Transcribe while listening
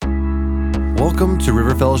Welcome to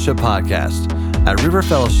River Fellowship Podcast. At River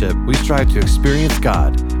Fellowship, we strive to experience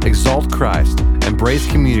God, exalt Christ, embrace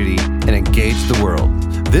community, and engage the world.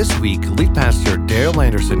 This week, lead pastor Daryl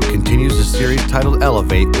Anderson continues the series titled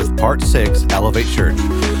Elevate with Part 6, Elevate Church.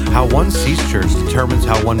 How one sees church determines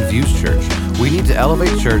how one views church. We need to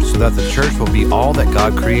elevate church so that the church will be all that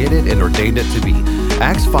God created and ordained it to be.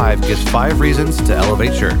 Acts 5 gives 5 reasons to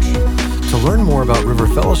elevate church. To learn more about River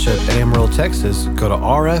Fellowship in Amarillo, Texas, go to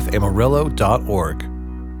rfamarillo.org.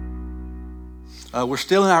 We're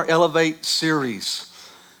still in our Elevate series.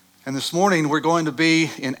 And this morning we're going to be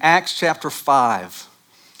in Acts chapter 5.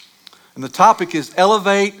 And the topic is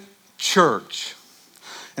Elevate Church.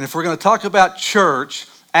 And if we're going to talk about church,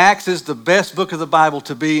 Acts is the best book of the Bible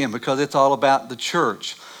to be in because it's all about the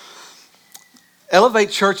church. Elevate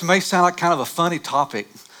Church may sound like kind of a funny topic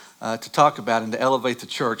to talk about and to elevate the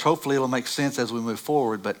church. Hopefully it'll make sense as we move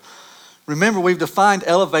forward. But remember, we've defined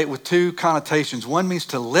elevate with 2 connotations. One means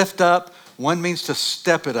to lift up, one means to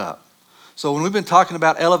step it up. So when we've been talking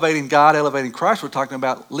about elevating God, elevating Christ, we're talking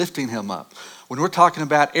about lifting him up. When we're talking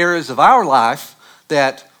about areas of our life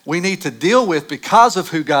that we need to deal with because of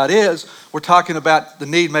who God is, we're talking about the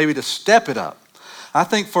need maybe to step it up. I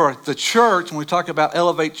think for the church, when we talk about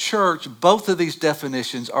elevate church, both of these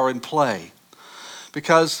definitions are in play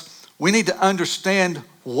because we need to understand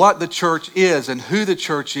what the church is and who the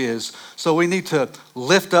church is. So we need to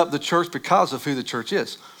lift up the church because of who the church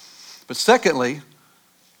is. But secondly,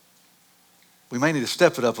 we may need to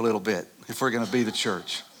step it up a little bit if we're going to be the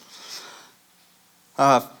church.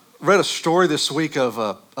 I read a story this week of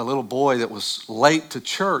a little boy that was late to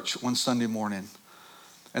church one Sunday morning.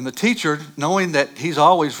 And the teacher, knowing that he's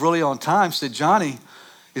always really on time, said, "Johnny,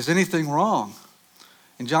 is anything wrong?"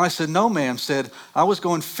 And Johnny said, "No, ma'am." Said, "I was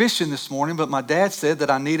going fishing this morning, but my dad said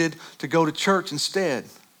that I needed to go to church instead."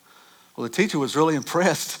 Well, the teacher was really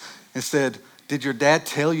impressed and said, "Did your dad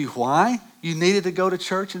tell you why you needed to go to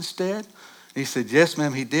church instead?" And he said, "Yes,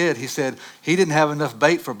 ma'am, he did." He said, "He didn't have enough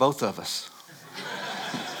bait for both of us."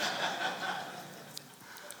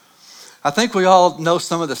 I think we all know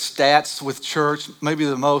some of the stats with church. Maybe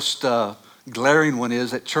the most glaring one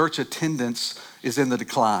is that church attendance is in the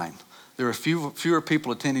decline. There are fewer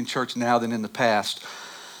people attending church now than in the past.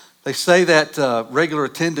 They say that regular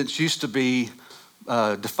attendance used to be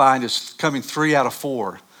defined as coming 3 out of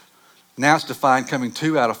 4. Now it's defined coming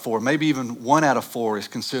 2 out of 4. Maybe even 1 out of 4 is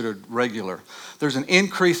considered regular. There's an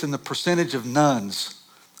increase in the percentage of nuns,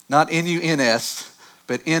 not N-U-N-S,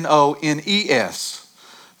 but N-O-N-E-S.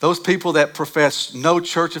 Those people that profess no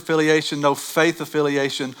church affiliation, no faith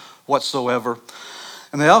affiliation whatsoever.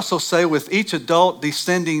 And they also say with each adult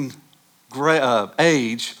descending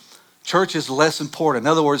age, church is less important. In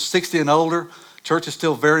other words, 60 and older, church is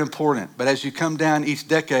still very important. But as you come down each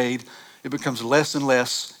decade, it becomes less and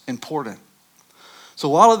less important.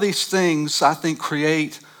 So all of these things, I think,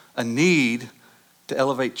 create a need to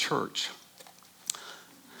elevate church.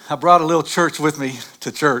 I brought a little church with me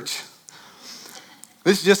to church.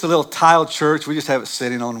 This is just a little tiled church. We just have it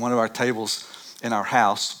sitting on one of our tables in our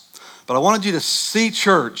house. But I wanted you to see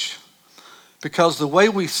church because the way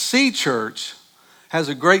we see church has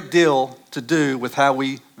a great deal to do with how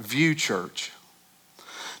we view church.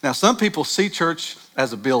 Now, some people see church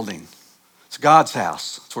as a building. It's God's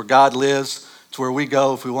house. It's where God lives. It's where we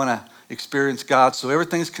go if we want to experience God. So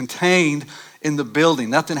everything's contained in the building.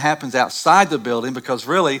 Nothing happens outside the building because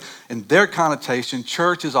really, in their connotation,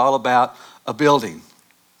 church is all about a building.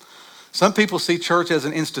 Some people see church as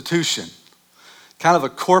an institution, kind of a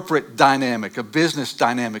corporate dynamic, a business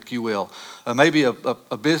dynamic, you will. Maybe a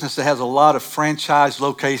business that has a lot of franchise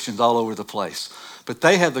locations all over the place. But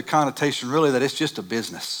they have the connotation really that it's just a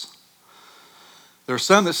business. There are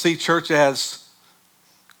some that see church as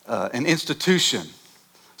an institution.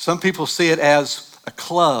 Some people see it as a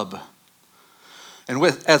club. And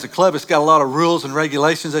as a club, it's got a lot of rules and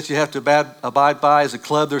regulations that you have to abide by. As a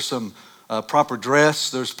club, there's some proper dress,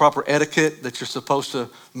 there's proper etiquette that you're supposed to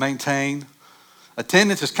maintain.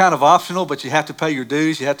 Attendance is kind of optional, but you have to pay your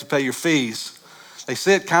dues, you have to pay your fees. They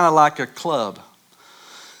see it kind of like a club.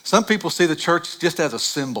 Some people see the church just as a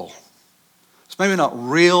symbol. It's maybe not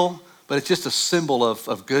real, but it's just a symbol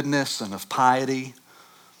of goodness and of piety.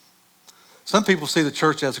 Some people see the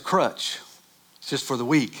church as a crutch. It's just for the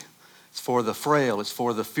weak. It's for the frail. It's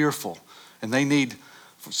for the fearful. And they need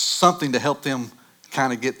something to help them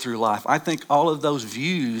kind of get through life. I think all of those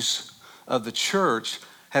views of the church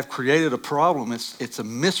have created a problem. It's a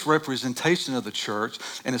misrepresentation of the church,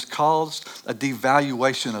 and it's caused a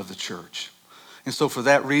devaluation of the church. And so for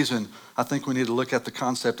that reason, I think we need to look at the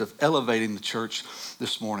concept of elevating the church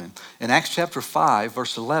this morning. In Acts chapter 5,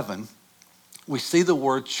 verse 11, we see the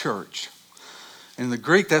word church. In the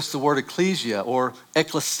Greek, that's the word ecclesia or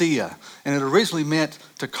ecclesia. And it originally meant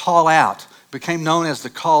to call out. It became known as the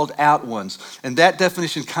called out ones. And that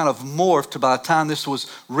definition kind of morphed to, by the time this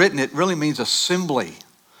was written, it really means assembly.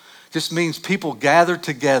 It just means people gathered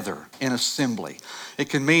together in assembly. It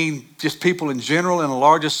can mean just people in general in a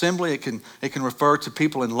large assembly. It can refer to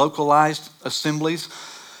people in localized assemblies.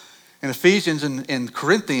 In Ephesians and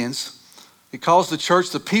Corinthians, it calls the church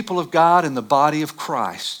the people of God and the body of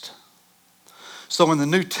Christ. So in the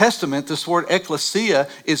New Testament, this word ecclesia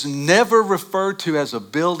is never referred to as a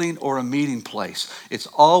building or a meeting place. It's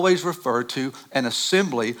always referred to an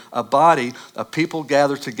assembly, a body of people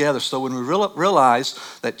gathered together. So when we realize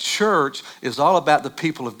that church is all about the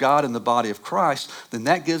people of God and the body of Christ, then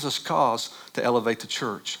that gives us cause to elevate the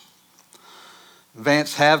church.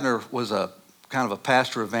 Vance Havner was a kind of a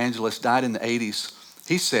pastor evangelist, died in the 80s.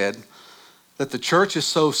 He said that the church is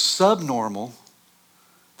so subnormal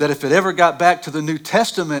that if it ever got back to the New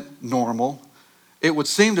Testament normal, it would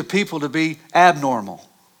seem to people to be abnormal.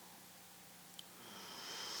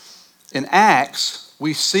 In Acts,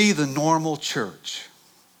 we see the normal church.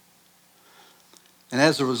 And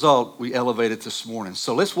as a result, we elevate it this morning.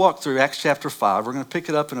 So let's walk through Acts chapter 5. We're going to pick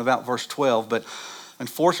it up in about verse 12, but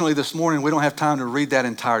unfortunately this morning we don't have time to read that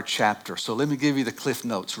entire chapter. So let me give you the Cliff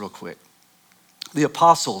Notes real quick. The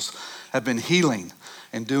apostles have been healing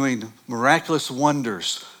and doing miraculous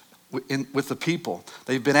wonders with the people.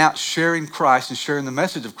 They've been out sharing Christ and sharing the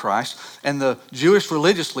message of Christ. And the Jewish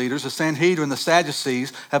religious leaders, the Sanhedrin, the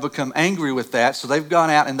Sadducees, have become angry with that. So they've gone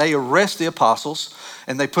out and they arrest the apostles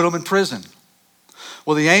and they put them in prison.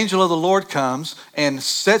 Well, the angel of the Lord comes and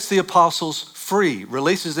sets the apostles free,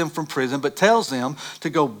 releases them from prison, but tells them to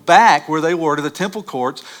go back where they were to the temple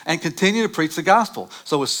courts and continue to preach the gospel.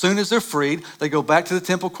 So as soon as they're freed, they go back to the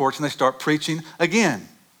temple courts and they start preaching again.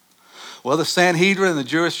 Well, the Sanhedrin and the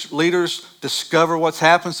Jewish leaders discover what's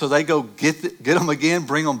happened, so they go get them again,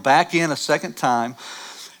 bring them back in a second time.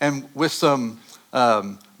 And with some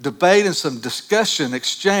debate and some discussion,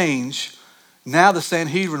 exchange, now the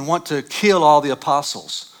Sanhedrin want to kill all the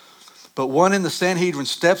apostles. But one in the Sanhedrin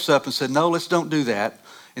steps up and said, no, let's don't do that.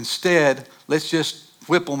 Instead, let's just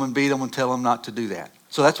whip them and beat them and tell them not to do that.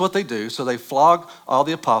 So that's what they do. So they flog all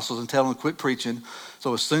the apostles and tell them to quit preaching.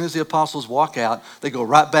 So as soon as the apostles walk out, they go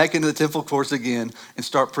right back into the temple courts again and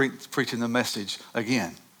start preaching the message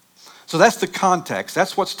again. So that's the context.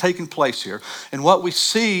 That's what's taking place here. And what we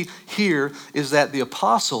see here is that the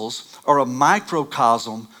apostles are a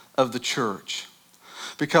microcosm of the church.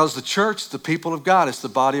 Because the church, the people of God, is the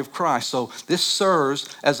body of Christ. So this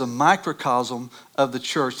serves as a microcosm of the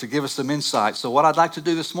church to give us some insight. So what I'd like to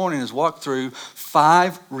do this morning is walk through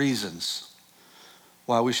 5 reasons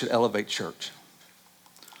why we should elevate church.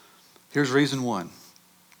 Here's reason 1.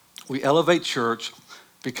 We elevate church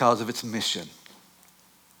because of its mission.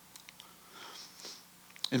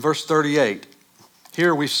 In verse 38,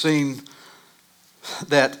 here we've seen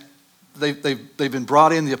that they've been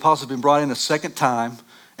brought in, the apostles have been brought in a second time,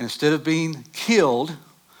 and instead of being killed,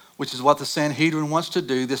 which is what the Sanhedrin wants to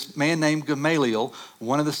do, this man named Gamaliel,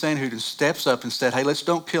 one of the Sanhedrin, steps up and said, hey, let's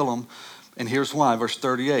don't kill them. And here's why, verse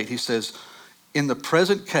 38, he says, in the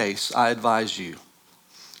present case, I advise you,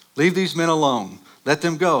 leave these men alone, let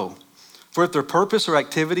them go. For if their purpose or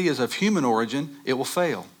activity is of human origin, it will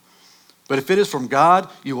fail. But if it is from God,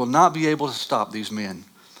 you will not be able to stop these men.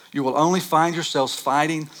 You will only find yourselves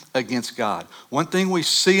fighting against God. One thing we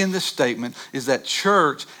see in this statement is that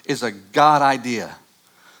church is a God idea.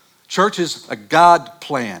 Church is a God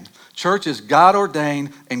plan. Church is God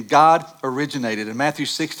ordained and God originated. In Matthew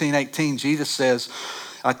 16:18, Jesus says,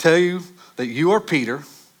 I tell you that you are Peter.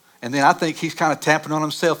 And then I think he's kind of tapping on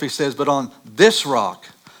himself. He says, but on this rock,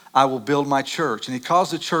 I will build my church. And he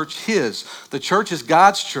calls the church his. The church is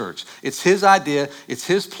God's church. It's his idea. It's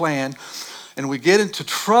his plan. And we get into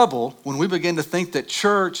trouble when we begin to think that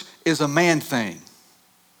church is a man thing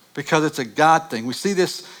because it's a God thing. We see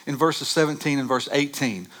this in verses 17 and verse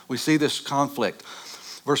 18. We see this conflict.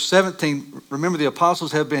 Verse 17, remember the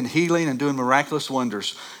apostles have been healing and doing miraculous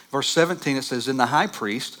wonders. Verse 17, it says, and the high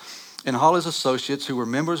priest and all his associates who were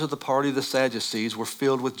members of the party of the Sadducees were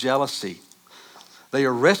filled with jealousy. They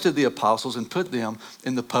arrested the apostles and put them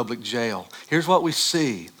in the public jail. Here's what we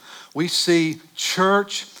see. We see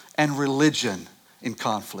church and religion in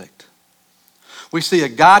conflict. We see a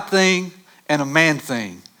God thing and a man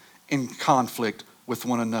thing in conflict with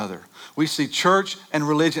one another. We see church and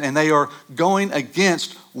religion, and they are going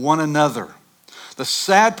against one another. The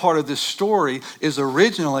sad part of this story is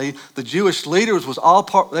originally the Jewish leaders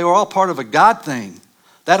they were all part of a God thing,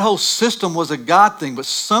 That whole system was a God thing, but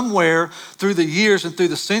somewhere through the years and through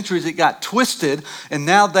the centuries it got twisted, and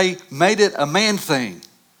now they made it a man thing.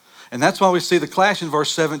 And that's why we see the clash in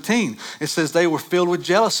verse 17. It says they were filled with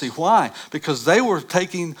jealousy. Why? Because they were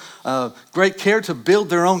taking great care to build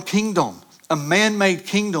their own kingdom, a man-made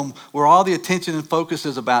kingdom where all the attention and focus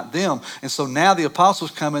is about them. And so now the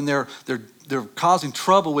apostles come and they're causing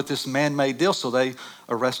trouble with this man-made deal, so they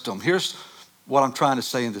arrest them. Here's what I'm trying to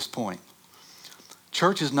say in this point.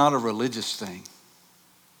 Church is not a religious thing.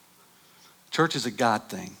 Church is a God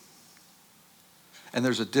thing. And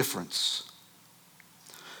there's a difference.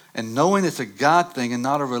 And knowing it's a God thing and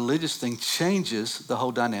not a religious thing changes the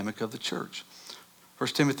whole dynamic of the church. 1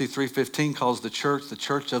 Timothy 3:15 calls the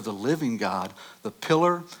church of the living God, the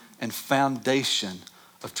pillar and foundation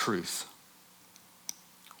of truth.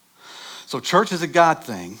 So church is a God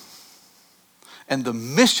thing. And the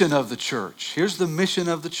mission of the church, here's the mission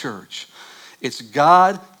of the church. It's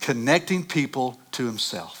God connecting people to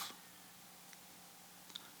himself.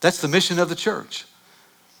 That's the mission of the church.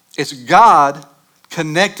 It's God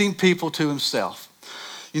connecting people to himself.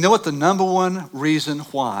 You know what the number one reason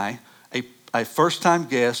why a first-time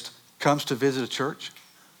guest comes to visit a church?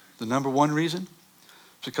 The number one reason?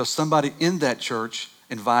 It's because somebody in that church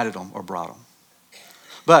invited them or brought them.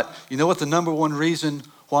 But you know what the number one reason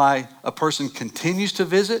why a person continues to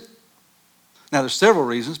visit? Now there's several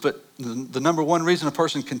reasons, but the number one reason a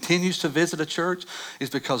person continues to visit a church is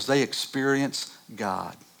because they experience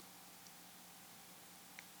God.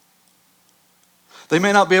 They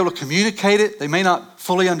may not be able to communicate it. They may not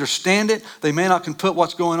fully understand it. They may not can put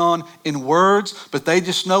what's going on in words, but they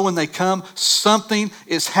just know when they come, something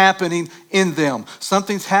is happening in them.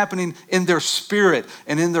 Something's happening in their spirit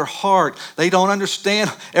and in their heart. They don't understand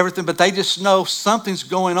everything, but they just know something's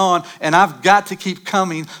going on, and I've got to keep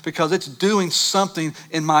coming because it's doing something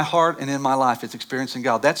in my heart and in my life. It's experiencing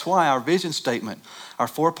God. That's why our vision statement, our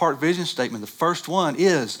 4-part vision statement, the first one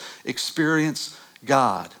is experience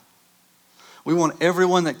God. We want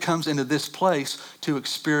everyone that comes into this place to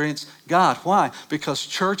experience God. Why? Because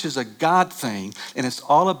church is a God thing, and it's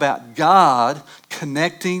all about God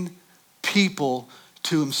connecting people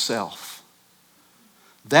to himself.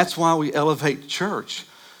 That's why we elevate church,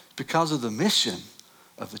 because of the mission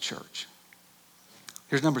of the church.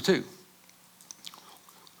 Here's number 2.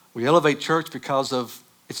 We elevate church because of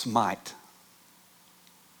its might.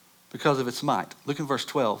 Because of its might. Look in verse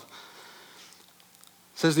 12.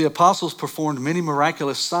 It says the apostles performed many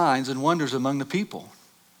miraculous signs and wonders among the people.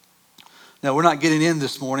 Now, we're not getting in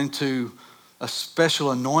this morning to a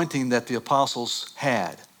special anointing that the apostles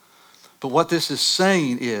had. But what this is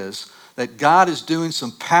saying is that God is doing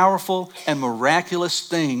some powerful and miraculous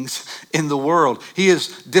things in the world. He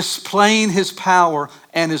is displaying his power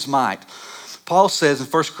and his might. Paul says in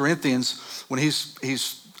 1 Corinthians, when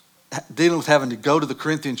he's dealing with having to go to the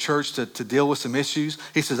Corinthian church to deal with some issues,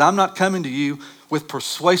 he says, I'm not coming to you with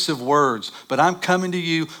persuasive words, but I'm coming to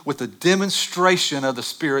you with a demonstration of the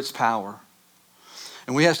Spirit's power.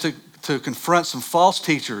 And we have to confront some false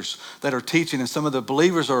teachers that are teaching, and some of the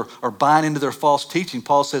believers are buying into their false teaching.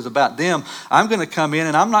 Paul says about them, I'm going to come in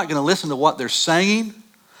and I'm not going to listen to what they're saying.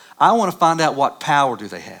 I want to find out what power do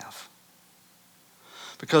they have.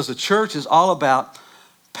 Because the church is all about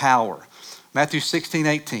power. Matthew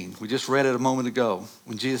 16:18, we just read it a moment ago.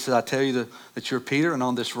 When Jesus said, I tell you that you're Peter, and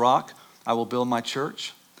on this rock I will build my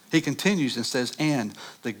church. He continues and says, and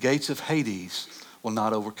the gates of Hades will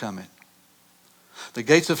not overcome it. The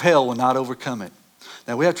gates of hell will not overcome it.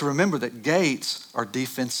 Now we have to remember that gates are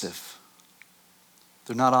defensive.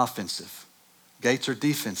 They're not offensive. Gates are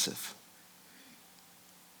defensive.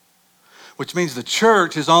 Which means the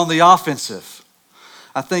church is on the offensive.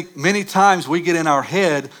 I think many times we get in our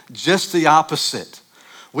head just the opposite.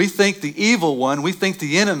 We think the evil one, we think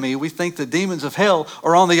the enemy, we think the demons of hell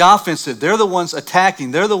are on the offensive. They're the ones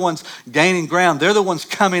attacking. They're the ones gaining ground. They're the ones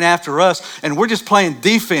coming after us, and we're just playing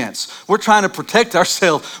defense. We're trying to protect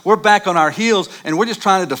ourselves. We're back on our heels, and we're just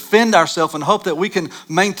trying to defend ourselves and hope that we can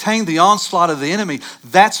maintain the onslaught of the enemy.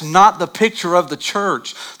 That's not the picture of the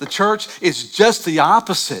church. The church is just the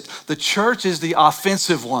opposite. The church is the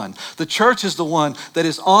offensive one. The church is the one that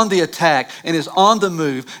is on the attack and is on the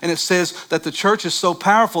move, and it says that the church is so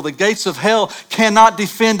powerful, the gates of hell cannot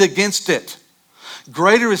defend against it.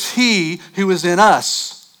 Greater is he who is in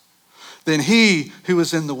us than he who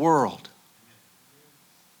is in the world.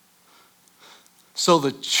 So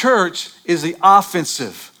the church is the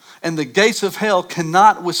offensive, and the gates of hell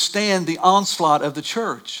cannot withstand the onslaught of the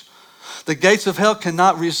church. The gates of hell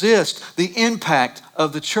cannot resist the impact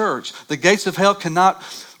of the church. The gates of hell cannot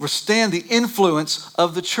withstand the influence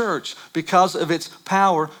of the church because of its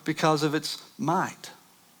power, because of its might.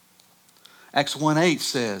 Acts 1:8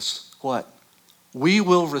 says what? We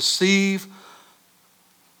will receive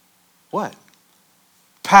what?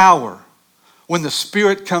 Power when the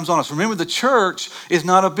Spirit comes on us. Remember, the church is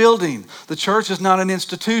not a building. The church is not an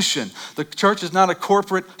institution. The church is not a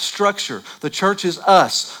corporate structure. The church is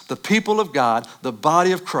us, the people of God, the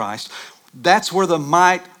body of Christ. That's where the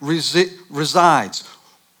might resides.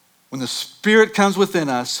 When the Spirit comes within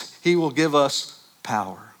us, He will give us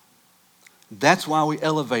power. That's why we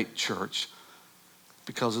elevate church,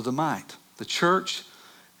 because of the might. The church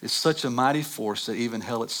is such a mighty force that even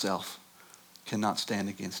hell itself cannot stand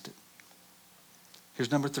against it. Here's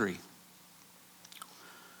number 3.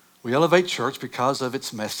 We elevate church because of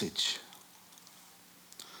its message.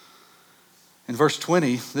 In verse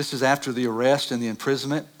 20, this is after the arrest and the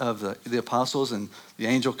imprisonment of the apostles, and the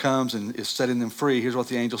angel comes and is setting them free. Here's what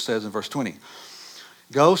the angel says in verse 20.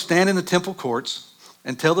 Go, stand in the temple courts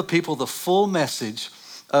and tell the people the full message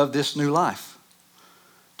of this new life.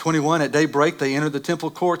 21, at daybreak they entered the temple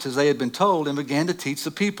courts as they had been told and began to teach the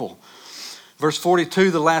people. Verse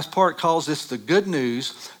 42, the last part, calls this the good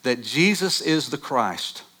news that Jesus is the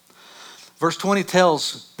Christ. Verse 20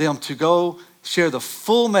 tells them to go share the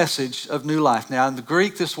full message of new life. Now in the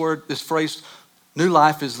Greek, this phrase, new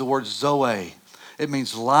life, is the word zoe. It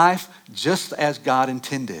means life just as God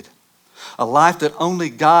intended. A life that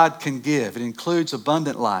only God can give. It includes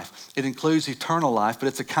abundant life. It includes eternal life, but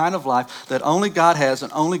it's a kind of life that only God has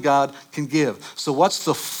and only God can give. So what's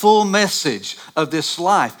the full message of this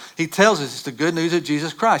life? He tells us it's the good news of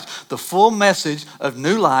Jesus Christ. The full message of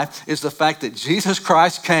new life is the fact that Jesus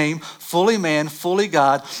Christ came, fully man, fully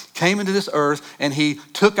God, came into this earth, and He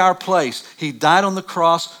took our place. He died on the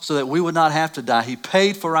cross so that we would not have to die. He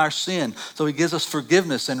paid for our sin, so He gives us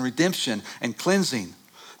forgiveness and redemption and cleansing.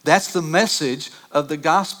 That's the message of the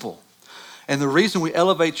gospel. And the reason we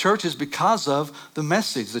elevate church is because of the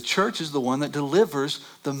message. The church is the one that delivers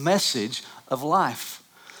the message of life.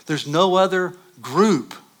 There's no other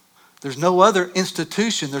group, there's no other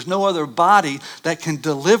institution, there's no other body that can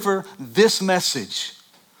deliver this message,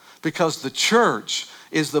 because the church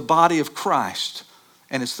is the body of Christ,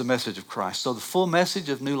 and it's the message of Christ. So the full message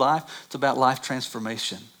of new life, it's about life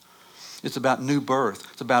transformation. It's about new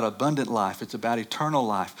birth. It's about abundant life. It's about eternal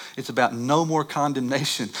life. It's about no more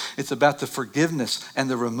condemnation. It's about the forgiveness and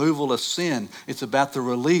the removal of sin. It's about the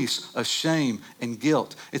release of shame and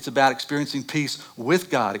guilt. It's about experiencing peace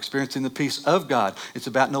with God, experiencing the peace of God. It's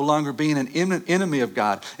about no longer being an enemy of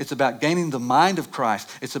God. It's about gaining the mind of Christ.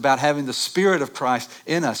 It's about having the Spirit of Christ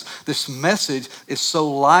in us. This message is so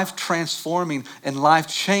life-transforming and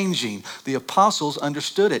life-changing. The apostles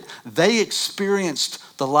understood it. They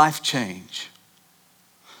experienced the life change.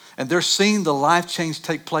 And they're seeing the life change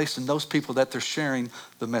take place in those people that they're sharing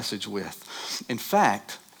the message with. In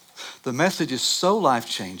fact, the message is so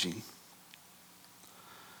life-changing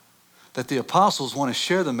that the apostles want to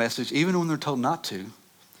share the message even when they're told not to,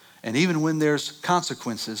 and even when there's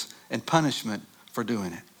consequences and punishment for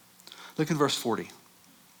doing it. Look in verse 40.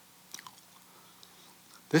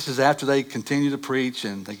 This is after they continue to preach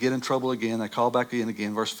and they get in trouble again. They call back in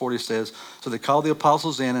again. Verse 40 says, so they called the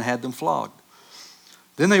apostles in and had them flogged.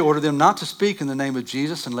 Then they ordered them not to speak in the name of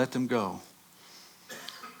Jesus and let them go.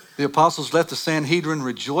 The apostles left the Sanhedrin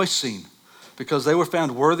rejoicing because they were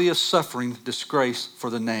found worthy of suffering disgrace for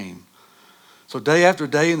the name. So day after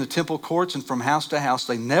day in the temple courts and from house to house,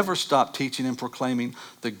 they never stopped teaching and proclaiming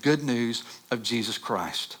the good news of Jesus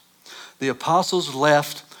Christ. The apostles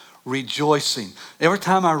left rejoicing. Every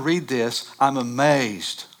time I read this, I'm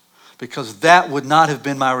amazed, because that would not have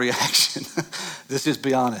been my reaction. Let's just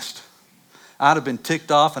be honest. I'd have been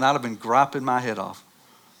ticked off and I'd have been griping my head off.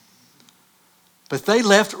 But they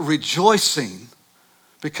left rejoicing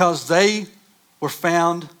because they were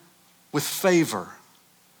found with favor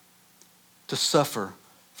to suffer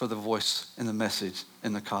for the voice and the message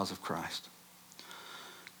and the cause of Christ.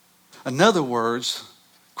 In other words,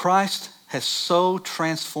 Christ has so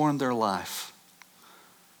transformed their life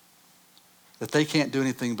that they can't do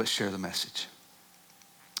anything but share the message.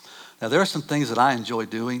 Now, there are some things that I enjoy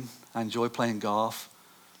doing. I enjoy playing golf.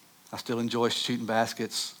 I still enjoy shooting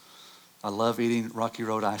baskets. I love eating Rocky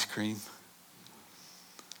Road ice cream.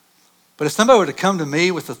 But if somebody were to come to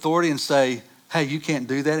me with authority and say, hey, you can't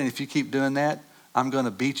do that, and if you keep doing that, I'm going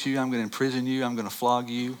to beat you, I'm going to imprison you, I'm going to flog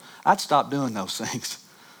you, I'd stop doing those things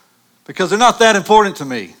because they're not that important to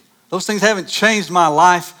me. Those things haven't changed my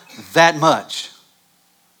life that much.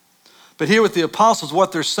 But here with the apostles,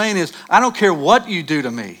 what they're saying is, I don't care what you do to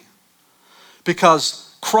me,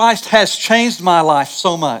 because Christ has changed my life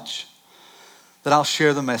so much that I'll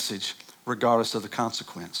share the message regardless of the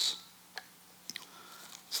consequence.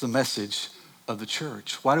 It's the message of the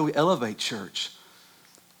church. Why do we elevate church?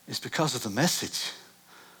 It's because of the message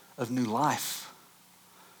of new life,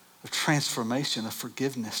 of transformation, of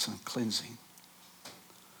forgiveness and cleansing.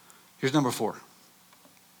 Here's number 4.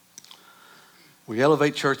 We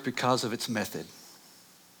elevate church because of its method.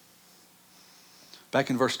 Back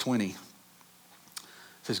in verse 20, it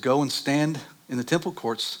says, go and stand in the temple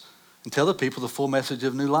courts and tell the people the full message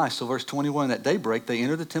of new life. So verse 21, at daybreak, they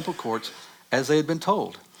entered the temple courts as they had been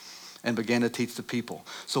told and began to teach the people.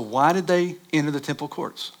 So why did they enter the temple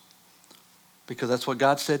courts? Because that's what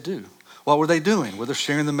God said do. What were they doing? Well, they're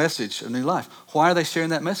sharing the message of new life. Why are they sharing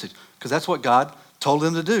that message? Because that's what God told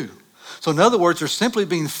them to do. So in other words, they're simply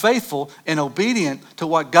being faithful and obedient to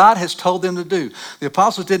what God has told them to do. The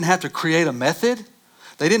apostles didn't have to create a method.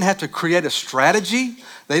 They didn't have to create a strategy.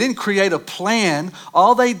 They didn't create a plan.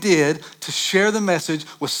 All they did to share the message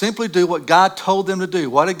was simply do what God told them to do.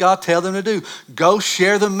 What did God tell them to do? Go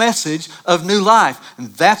share the message of new life. And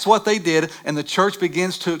that's what they did, and the church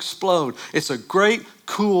begins to explode. It's a great,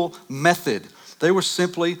 cool method. They were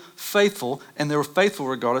simply faithful, and they were faithful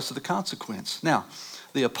regardless of the consequence. Now,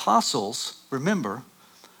 the apostles, remember,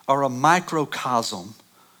 are a microcosm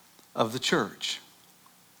of the church.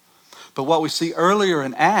 But what we see earlier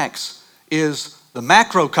in Acts is the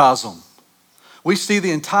macrocosm. We see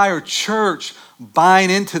the entire church buying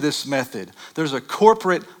into this method. There's a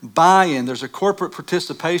corporate buy-in. There's a corporate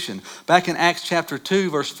participation. Back in Acts chapter 2,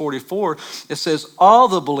 verse 44, it says all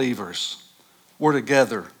the believers were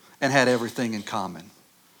together and had everything in common.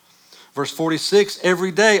 Verse 46,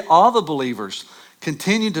 every day all the believers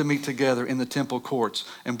continued to meet together in the temple courts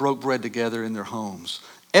and broke bread together in their homes.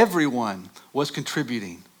 Everyone was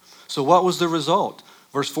contributing. So what was the result?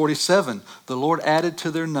 Verse 47, the Lord added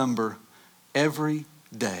to their number every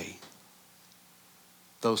day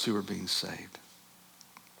those who were being saved.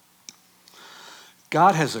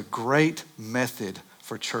 God has a great method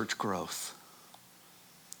for church growth.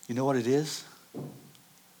 You know what it is?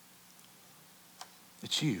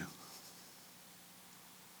 It's you.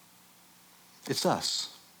 It's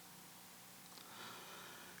us.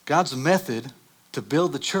 God's method to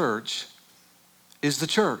build the church is the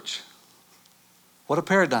church. What a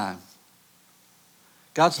paradigm.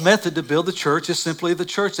 God's method to build the church is simply the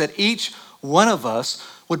church, that each one of us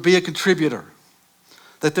would be a contributor,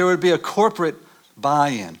 that there would be a corporate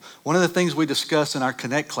buy-in. One of the things we discuss in our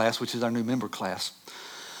Connect class, which is our new member class,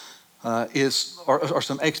 are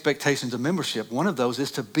some expectations of membership. One of those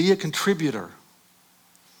is to be a contributor.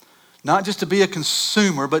 Not just to be a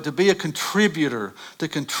consumer, but to be a contributor, to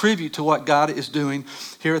contribute to what God is doing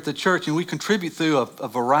here at the church. And we contribute through a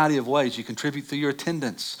variety of ways. You contribute through your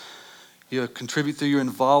attendance. You contribute through your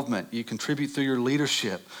involvement. You contribute through your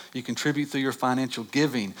leadership. You contribute through your financial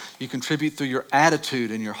giving. You contribute through your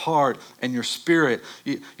attitude and your heart and your spirit.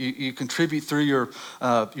 You contribute through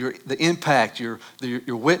the impact, your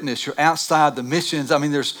witness, your outside, the missions. I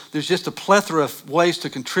mean, there's just a plethora of ways to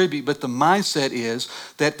contribute, but the mindset is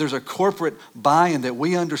that there's a corporate buy-in, that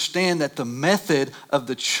we understand that the method of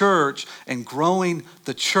the church and growing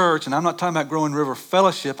the church, and I'm not talking about growing River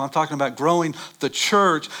Fellowship, I'm talking about growing the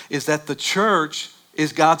church, is that the church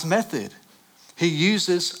is God's method. He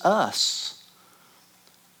uses us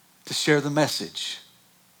to share the message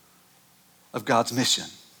of God's mission,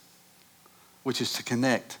 which is to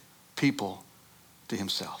connect people to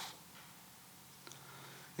himself.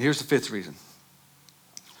 And here's the 5th reason.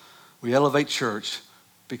 We elevate church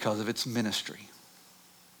because of its ministry.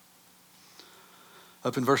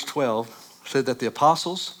 Up in verse 12, it said that the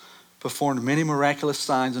apostles performed many miraculous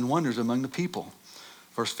signs and wonders among the people.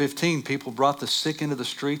 Verse 15, people brought the sick into the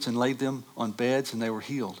streets and laid them on beds, and they were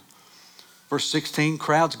healed. Verse 16,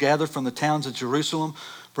 crowds gathered from the towns of Jerusalem,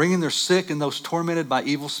 bringing their sick and those tormented by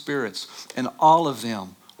evil spirits, and all of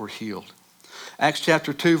them were healed. Acts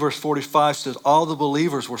chapter 2, verse 45 says, all the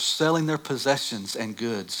believers were selling their possessions and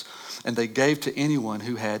goods, and they gave to anyone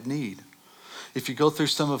who had need. If you go through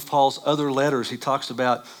some of Paul's other letters, he talks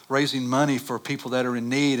about raising money for people that are in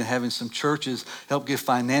need and having some churches help give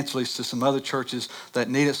financially to some other churches that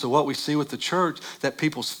need it. So what we see with the church, that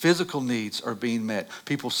people's physical needs are being met.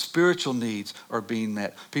 People's spiritual needs are being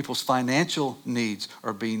met. People's financial needs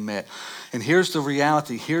are being met. And here's the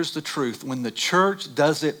reality. Here's the truth. When the church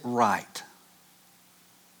does it right,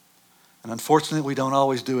 and unfortunately we don't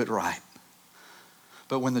always do it right,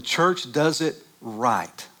 but when the church does it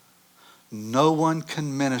right, no one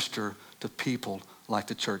can minister to people like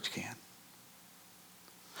the church can.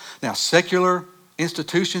 Now, secular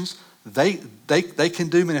institutions, They can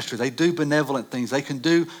do ministry. They do benevolent things. They can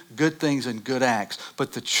do good things and good acts.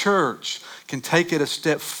 But the church can take it a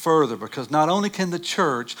step further, because not only can the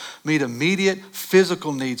church meet immediate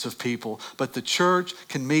physical needs of people, but the church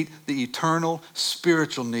can meet the eternal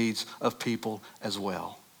spiritual needs of people as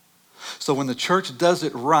well. So when the church does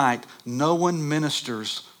it right, no one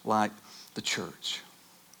ministers like the church.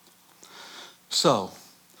 So,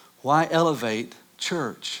 why elevate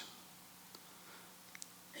church?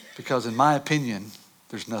 Because in my opinion,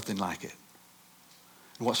 there's nothing like it.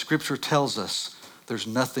 And what Scripture tells us, there's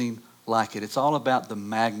nothing like it. It's all about the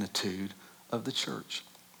magnitude of the church.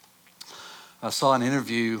 I saw an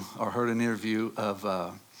interview, or heard an interview of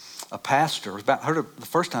a pastor. Heard it the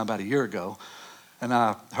first time about a year ago, and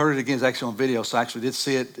I heard it again. It's actually on video, so I actually did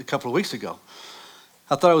see it a couple of weeks ago.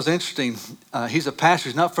 I thought it was interesting. He's a pastor.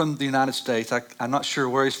 He's not from the United States. I'm not sure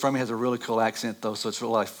where he's from. He has a really cool accent, though, so it's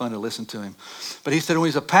really fun to listen to him. But he said when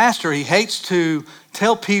he's a pastor, he hates to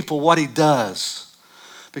tell people what he does.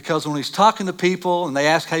 Because when he's talking to people and they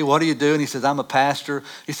ask, hey, what do you do? And he says, I'm a pastor.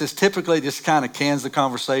 He says, typically it just kind of cans the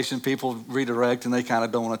conversation. People redirect and they kind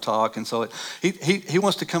of don't want to talk. And so he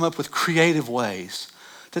wants to come up with creative ways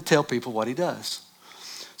to tell people what he does.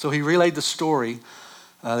 So he relayed the story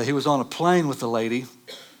that he was on a plane with a lady.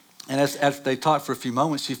 And as they talked for a few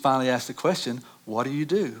moments, she finally asked the question, what do you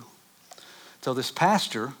do? So this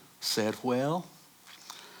pastor said, well,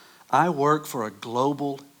 I work for a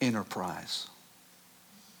global enterprise.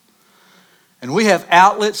 And we have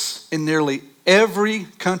outlets in nearly every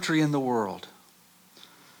country in the world.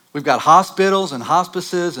 We've got hospitals and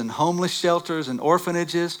hospices and homeless shelters and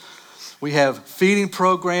orphanages. We have feeding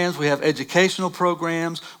programs. We have educational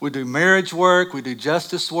programs. We do marriage work. We do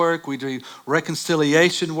justice work. We do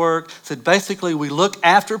reconciliation work. So basically, we look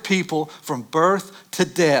after people from birth to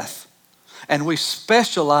death. And we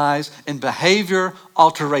specialize in behavior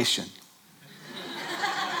alteration.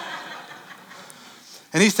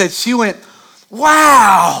 And he said, she went,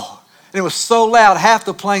 wow. And it was so loud, half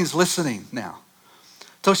the plane's listening now.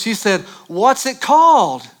 So she said, what's it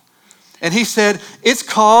called? And he said, it's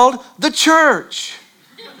called the church.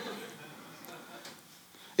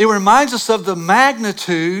 It reminds us of the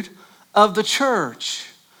magnitude of the church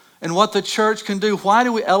and what the church can do. Why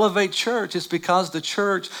do we elevate church? It's because the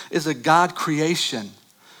church is a God creation.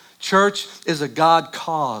 Church is a God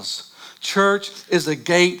cause. Church is a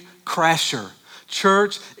gate crasher.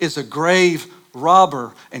 Church is a grave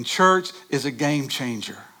robber, and church is a game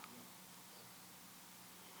changer.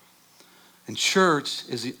 And church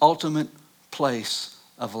is the ultimate place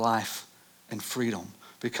of life and freedom,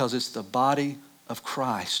 because it's the body of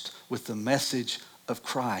Christ with the message of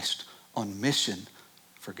Christ on mission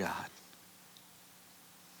for God.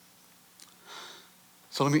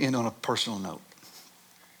 So let me end on a personal note.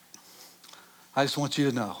 I just want you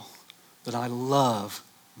to know that I love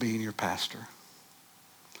being your pastor.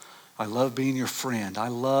 I love being your friend. I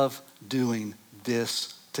love doing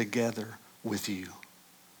this together with you.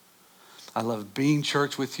 I love being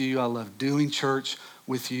church with you. I love doing church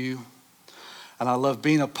with you. And I love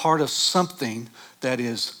being a part of something that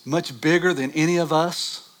is much bigger than any of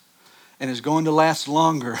us and is going to last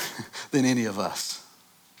longer than any of us.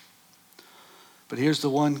 But here's the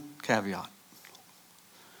one caveat.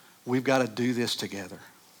 We've got to do this together.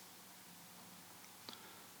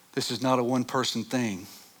 This is not a one-person thing.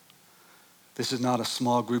 This is not a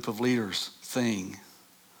small group of leaders thing.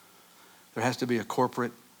 There has to be a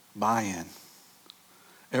corporate buy-in.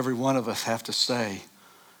 Every one of us have to say,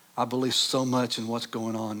 I believe so much in what's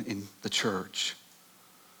going on in the church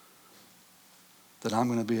that I'm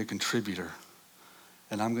going to be a contributor,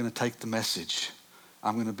 and I'm going to take the message.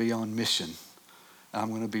 I'm going to be on mission. I'm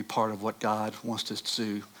going to be part of what God wants us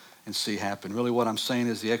to do and see happen. Really what I'm saying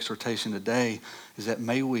is the exhortation today is that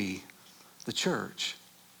may we, the church,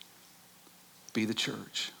 be the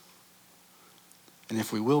church. And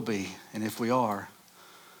if we will be, and if we are,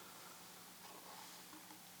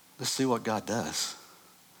 let's see what God does.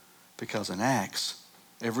 Because in Acts,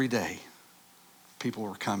 every day, people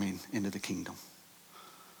were coming into the kingdom.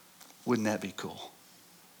 Wouldn't that be cool?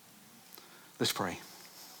 Let's pray.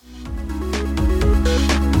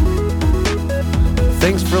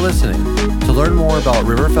 Thanks for listening. To learn more about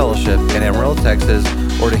River Fellowship in Amarillo, Texas,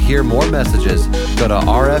 or to hear more messages, go to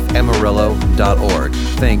rfamarillo.org.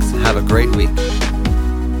 Thanks. Have a great week.